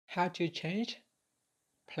how to change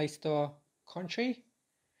Play Store country.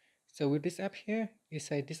 So with this app here, it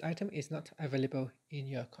says this item is not available in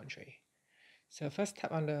your country. So first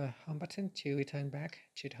tap on the home button to return back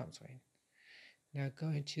to the home screen. Now go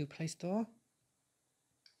into Play Store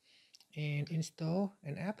and install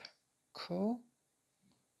an app called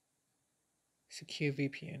Secure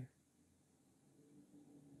VPN.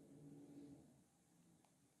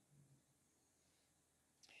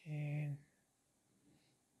 And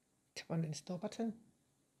tap on the install button.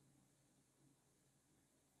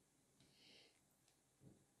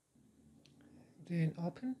 Then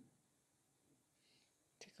open.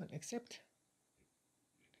 Click on accept.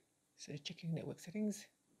 So checking network settings.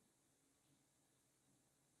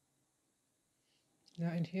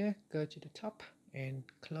 Now in here, go to the top and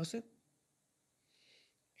close it.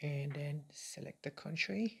 And then select the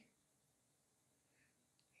country.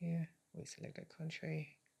 Here we select the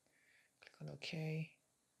country. Click on OK.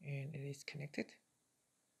 And it is connected.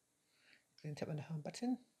 Then tap on the home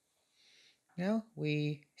button. Now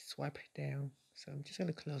we swipe down. So I'm just going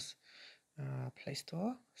to close Play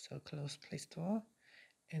Store. So close Play Store.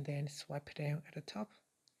 And then swipe down at the top.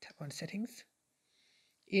 Tap on settings.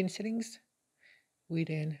 In settings, we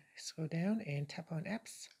then scroll down and tap on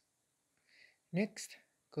apps. Next,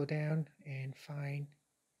 go down and find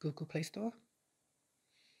Google Play Store.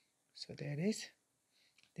 So there it is.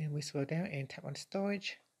 Then we scroll down and tap on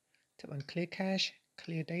storage. Tap on clear cache,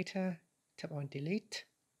 clear data. Tap on delete.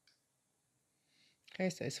 Okay,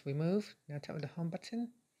 so it's removed. Now tap on the home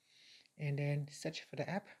button and then search for the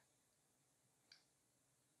app.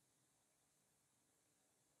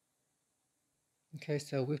 Okay,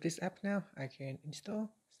 so with this app now, I can install.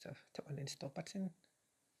 So tap on the install button.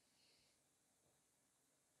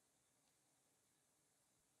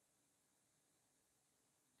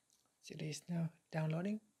 So it is now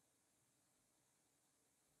downloading.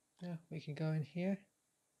 Now we can go in here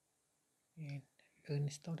and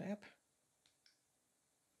install the app.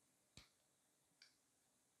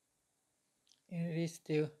 And it is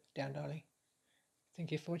still downloading.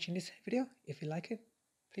 Thank you for watching this video. If you like it,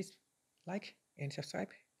 please like and subscribe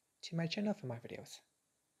to my channel for more videos.